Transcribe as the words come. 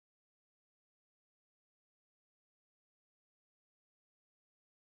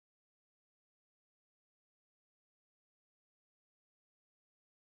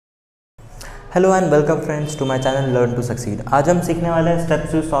Hello and welcome friends to my channel learn to succeed. आज हम सीखने वाले हैं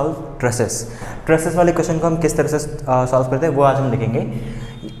स्टेप्स टू सॉल्व ट्रसेस वाले क्वेश्चन को हम किस तरह से सॉल्व करते हैं वो आज हम देखेंगे।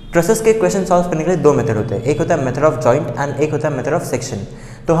 ट्रसेस के क्वेश्चन सॉल्व करने के लिए दो मेथड होते हैं, एक होता है मेथड ऑफ जॉइंट एंड एक होता है मेथड ऑफ सेक्शन।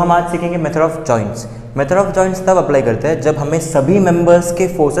 तो हम आज सीखेंगे method of joints. Method of joints तब अप्लाई करते हैं जब हमें सभी मेंबर्स के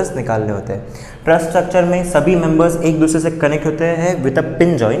फोर्सेस निकालने होते हैं। ट्रस स्ट्रक्चर में सभी मेंबर्स एक दूसरे से कनेक्ट होते हैं with a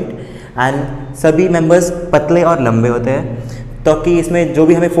pin joint and सभी मेंबर्स पतले और लंबे होते हैं, तो कि इसमें जो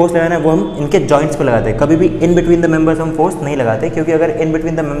भी हमें फोर्स लगाना है वो हम इनके जॉइंट्स पे लगाते हैं। कभी भी इन बिटवीन द मेंबर्स हम फोर्स नहीं लगाते, क्योंकि अगर in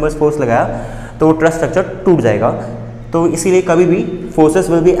between the members force लगाया तो वो ट्रस स्ट्रक्चर टूट जाएगा। तो इसीलिए कभी भी forces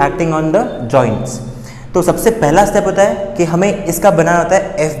will be acting on the joints. तो सबसे पहला स्टेप होता है कि हमें इसका बनाना होता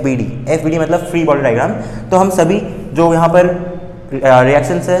है एफ बी डी मतलब फ्री बॉडी डायग्राम। तो हम सभी जो यहाँ पर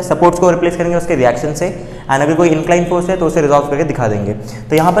रिएक्शंस है, सपोर्ट्स को रिप्लेस करेंगे उसके रिएक्शन से, एंड अगर कोई इंक्लाइन फोर्स है तो उसे रिजॉल्व करके दिखा देंगे।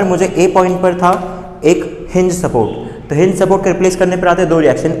 तो यहाँ पर मुझे ए पॉइंट पर था एक हिंज सपोर्ट, तो हिंज सपोर्ट के रिप्लेस करने पर आते हैं दो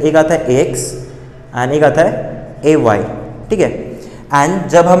रिएक्शन, एक आता है ए एक्स एंड एक आता है ए वाई, ठीक है। एंड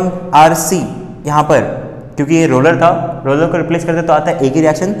जब हम आर सी यहाँ पर, क्योंकि ये रोलर था, रोलर को रिप्लेस करते तो आता है एक ही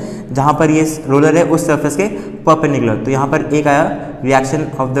रिएक्शन जहाँ पर ये रोलर है उस सरफेस के परपेंडिकुलर, तो यहाँ पर एक आया reaction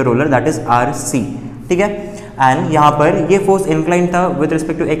of the roller that is R C, ठीक है। एंड यहाँ पर ये फोर्स इंक्लाइन था with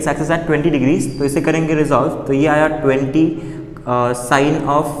respect to x axis at 20 degrees, तो इसे करेंगे रिजॉल्व। तो ये आया 20 साइन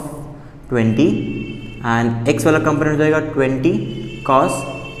ऑफ 20 एंड x वाला कंपोनेंट हो जाएगा 20 cos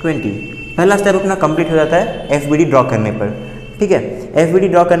 20। पहला स्टेप अपना कंप्लीट हो जाता है एफ बी डी ड्रॉ करने पर, ठीक है। एफ बी डी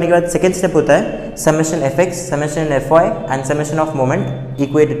ड्रॉ करने के बाद सेकेंड स्टेप होता है summation F x, summation F Y and summation of moment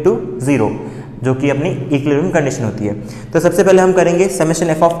equated to 0, जो कि अपनी इक्विलिब्रियम कंडीशन होती है। तो सबसे पहले हम करेंगे summation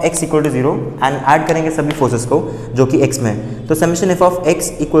F of x equal to 0 and add करेंगे सभी फोर्सेस को जो कि एक्स में है। तो summation F of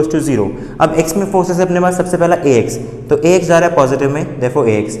x equal to 0। अब एक्स में फोर्सेस है अपने पास, सबसे पहला ए एक्स, तो ए एक्स जा रहा है पॉजिटिव में, देयरफॉर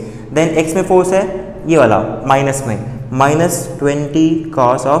ए एक्स। देन एक्स में फोर्स है ये वाला माइनस में, minus 20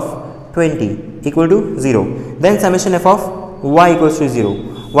 cos of 20 equal to 0। Then summation F of Y equals to 0।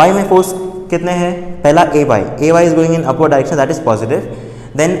 Y में फोर्स कितने हैं, पहला ए Y is going in upward direction that is positive.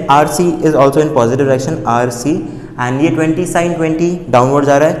 Then R C is also in positive direction R C, and ये 20 sign 20 downward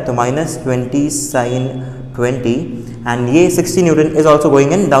जा रहा है, तो minus 20 sign 20, and ये 60 Newton is also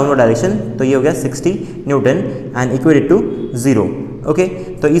going in downward direction, तो ये हो गया 60 Newton and equated to 0। Okay,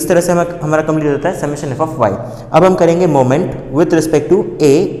 तो इस तरह से हमारा कंप्लीट होता है समेशन एफ ऑफ वाई। अब हम करेंगे moment with respect to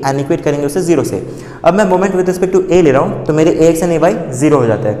A and equate करेंगे उसे 0 से। अब मैं मोमेंट विथ रिस्पेक्ट टू ए ले रहा हूँ, तो मेरे ए एक्स एंड ए वाई 0 हो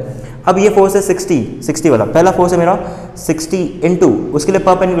जाता है। अब ये फोर्स है 60 वाला, पहला फोर्स है मेरा 60 इंटू उसके लिए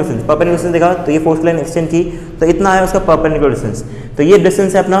परपेंडिकुलर डिस्टेंस देखा, तो ये फोर्स लाइन एक्सटेंड की तो इतना है उसका परपेंडिकुलर डिस्टेंस, तो ये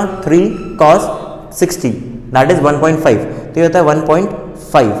डिस्टेंस है अपना 3 cos 60 दैट इज 1.5, तो ये होता है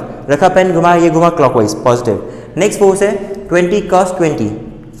 1.5। रखा पेन, घुमा, ये घुमा क्लॉकवाइज पॉजिटिव। नेक्स्ट फोर्स है 20 cos 20,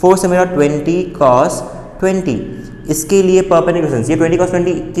 फोर्स है मेरा 20 cos 20, इसके लिए परपेंडिकुलर डिस्टेंस, ये 20 cos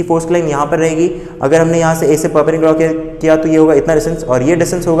 20 की फोर्स लाइन यहाँ पर रहेगी। अगर हमने यहाँ से ए से परपेंडिकुलर किया तो ये होगा इतना डिस्टेंस, और ये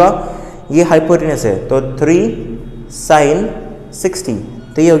डिस्टेंस होगा, ये हाइपोटेनस है, तो 3 sin 60,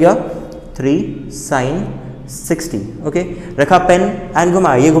 तो ये हो गया 3 sin 60। ओके, रखा पेन एंड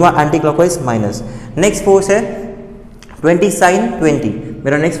घुमा, ये घुमा anti clockwise minus. Next force है 20 sin 20,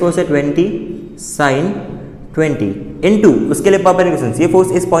 मेरा नेक्स्ट फोर्स है 20 sin 20 इनटू उसके लिए परपेंडिकुलर डिस्टेंस, ये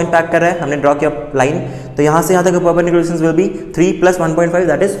फोर्स इस पॉइंट पे एक्ट कर रहा है, हमने ड्रॉ किया लाइन, तो यहाँ से यहाँ तक perpendicular distance will be 3 + 1.5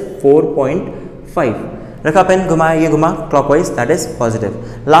 that is 4.5। रखा पेन, घुमाया, ये घुमा clockwise that is positive.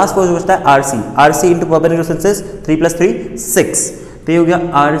 Last force बचता है R C into perpendicular distance 3 + 3 6, तो ये हो गया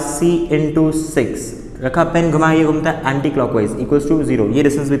आर सी इंटू 6। रखा पेन, घुमाया, ये घूमता है एंटी क्लॉकवाइज इक्वल्स टू 0, ये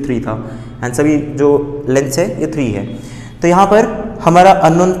डिस्टेंस भी 3 था एंड सभी जो लेंथ है ये 3 है। तो यहाँ पर हमारा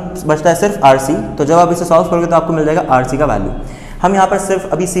अननोन बचता है सिर्फ आर सी, तो जब आप इसे सॉल्व करोगे तो आपको मिल जाएगा आर सी का वैल्यू। हम यहाँ पर सिर्फ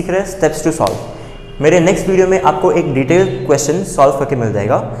अभी सीख रहे हैं स्टेप्स टू सॉल्व। मेरे नेक्स्ट वीडियो में आपको एक डिटेल क्वेश्चन सॉल्व करके मिल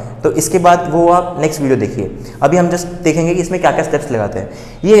जाएगा, तो इसके बाद वो आप नेक्स्ट वीडियो देखिए। अभी हम जस्ट देखेंगे कि इसमें क्या क्या स्टेप्स लगाते हैं।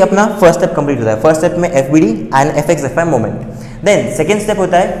 ये अपना फर्स्ट स्टेप कंप्लीट होता है। फर्स्ट स्टेप में F B D and F x F Y moment. Then second step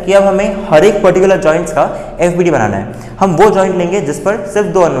होता है कि अब हमें हर एक पर्टिकुलर जॉइंट्स का एफ बी डी बनाना है। हम वो जॉइंट लेंगे जिस पर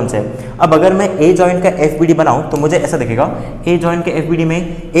सिर्फ 2 अननोन्स है। अब अगर मैं ए जॉइंट का एफ बी डी बनाऊँ तो मुझे ऐसा दिखेगा, ए जॉइंट के एफ बी डी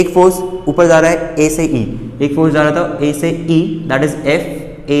में एक फोर्स ऊपर जा रहा है ए से ई, एक फोर्स जा रहा था ए से ई that is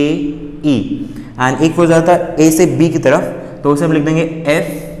F A E, and एक फोर्स जा रहा था ए से बी की तरफ, तो उसे हम लिख देंगे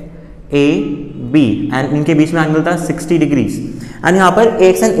एफ ए बी, एंड इनके बीच में एंगल था 60 डिग्रीज। एंड यहाँ पर ए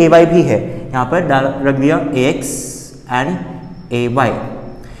एक्स एंड ए वाई भी है, यहाँ पर रख दिया ए एक्स एंड ए वाई,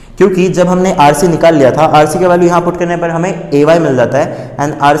 क्योंकि जब हमने आर सी निकाल लिया था, आर सी का वैल्यू यहाँ पुट करने पर हमें ए वाई मिल जाता है,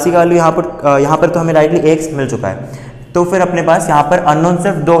 एंड आर सी का वैल्यू यहाँ पर तो हमें डायरेक्टली ए एक्स मिल चुका है। तो फिर अपने पास यहाँ पर अननोन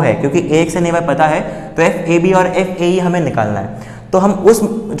सिर्फ 2 है, क्योंकि ए एक्स एंड ए वाई पता है, तो एफ ए बी और एफ ए ई हमें निकालना है। तो हम उस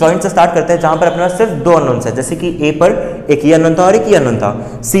जॉइंट से स्टार्ट करते हैं जहां पर अपने पास सिर्फ दो अननोन्स है, जैसे कि ए पर एक ये अननोन था और एक ये अननोन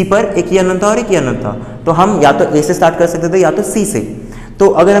था, सी पर एक ये अननोन था और एक ये अननोन था। तो हम या तो ए से स्टार्ट कर सकते थे या तो सी से। तो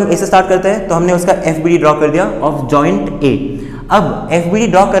अगर हम ए से स्टार्ट करते हैं तो हमने उसका FBD ड्रॉ कर दिया ऑफ जॉइंट ए। अब FBD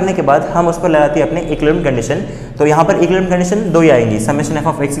ड्रॉ करने के बाद हम उस पर लगाते हैं अपने इक्विलिब्रियम कंडीशन। तो यहाँ पर इक्विलिब्रियम कंडीशन दो ही आएंगी, summation F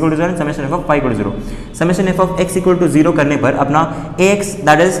of x equal to 0 and summation F of Y equal to 0। Summation F of x equal to 0 करने पर अपना ax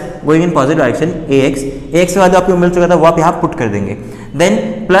that is going in positive direction ax के बाद आपको मिल चुका था वो आप यहाँ पुट कर देंगे। देन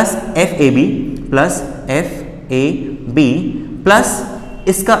प्लस FAB प्लस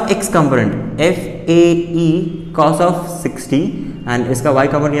इसका x component FAE cos of 60 and इसका y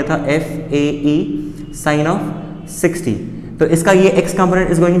कंपोनेंट ये था FAE sin ऑफ 60। तो इसका ये x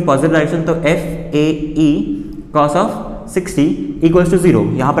component is going in positive direction, तो FAE cos of 60 equals to 0।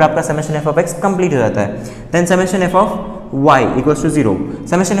 यहाँ पर आपका summation F of x complete हो जाता है। Then summation F of y equals to 0।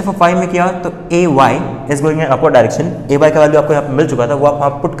 Summation F of y में किया तो AY is going in upward direction, AY का वैल्यू आपको यहाँ पर मिल चुका था वो आप वहाँ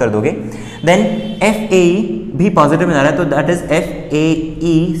पुट कर दोगे। देन FAE भी पॉजिटिव में जा रहा है, तो that is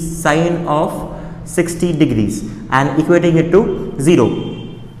FAE sign of 60 degrees and equating it to 0।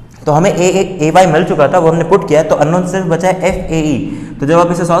 तो हमें AY मिल चुका था वो हमने पुट किया, तो अननोन सिर्फ बचा है FAE। तो जब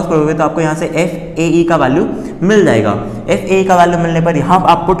आप इसे सॉल्व करोगे तो आपको यहाँ से FAE का वैल्यू मिल जाएगा। FAE का वैल्यू मिलने पर यहाँ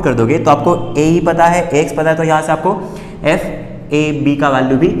आप पुट कर दोगे तो आपको AE पता है, AX पता है, तो यहाँ से आपको FAB का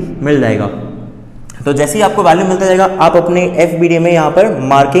वैल्यू भी मिल जाएगा। तो जैसे ही आपको वैल्यू मिलता जाएगा आप अपने FBD में यहाँ पर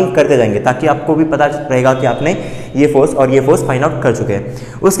मार्किंग करते जाएंगे ताकि आपको भी पता रहेगा कि आपने ये फोर्स और ये फोर्स फाइंड आउट कर चुके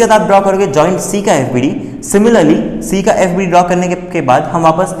हैं। उसके बाद आप ड्रॉ करोगे जॉइंट C का FBD। सिमिलरली C का FBD ड्रॉ करने के बाद हम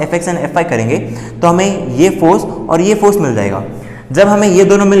वापस Fx एंड Fy करेंगे तो हमें ये फोर्स और ये फोर्स मिल जाएगा। जब हमें ये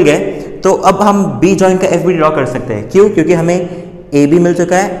दोनों मिल गए तो अब हम B जॉइंट का FBD ड्रॉ कर सकते हैं। क्यों? क्योंकि हमें AB मिल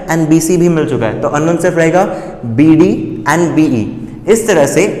चुका है एंड BC भी मिल चुका है, तो अननोन सिर्फ रहेगा BD एंड BE। इस तरह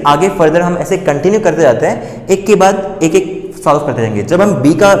से आगे फर्दर हम ऐसे कंटिन्यू करते जाते हैं, एक के बाद एक एक सॉल्व करते जाएंगे। जब हम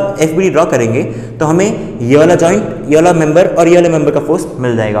B का FBD ड्रॉ करेंगे तो हमें ये वाला जॉइंट, ये वाला मेंबर और ये वाले मेंबर का फोर्स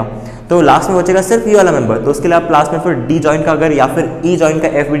मिल जाएगा। तो लास्ट में बचेगा सिर्फ ये वाला मेंबर, तो उसके लिए आप लास्ट में फिर D जॉइंट का अगर या फिर E जॉइंट का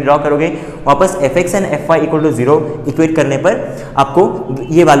FBD ड्रॉ करोगे, वापस Fx and Fy equal to 0 equate करने पर आपको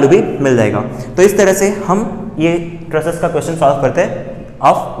ये वैल्यू भी मिल जाएगा। तो इस तरह से हम ये ट्रसेस का क्वेश्चन सॉल्व करते हैं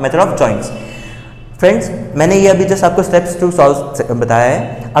of method of joints. Friends, मैंने ये अभी जस्ट आपको स्टेप्स टू सॉल्व बताया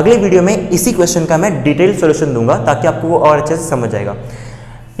है। अगले वीडियो में इसी क्वेश्चन का मैं डिटेल सॉल्यूशन दूंगा ताकि आपको वो और अच्छे से समझ जाएगा।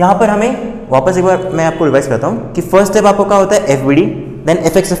 यहाँ पर हमें वापस एक बार मैं आपको रिवाइज करता हूँ कि फर्स्ट स्टेप आपको क्या होता है FBD, then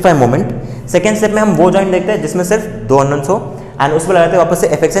Fx Fy moment. Second step में हम वो जॉइंट देखते हैं जिसमें सिर्फ दो अननोन्स हो एंड उसको लगाते हैं वापस से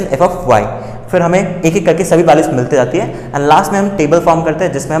Fx and F of y। फिर हमें एक एक करके सभी वैल्यूज मिलते जाती है एंड लास्ट में हम टेबल फॉर्म करते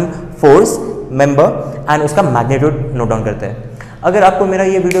हैं जिसमें हम फोर्स, मेंबर एंड उसका मैग्नीट्यूड नोट डाउन करते हैं। अगर आपको मेरा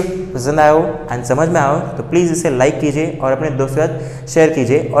ये वीडियो पसंद आया हो एंड समझ में आया हो तो प्लीज़ इसे लाइक कीजिए और अपने दोस्तों के साथ शेयर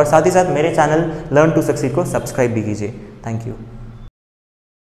कीजिए और साथ ही साथ मेरे चैनल लर्न टू सक्सीड को सब्सक्राइब भी कीजिए। Thank you.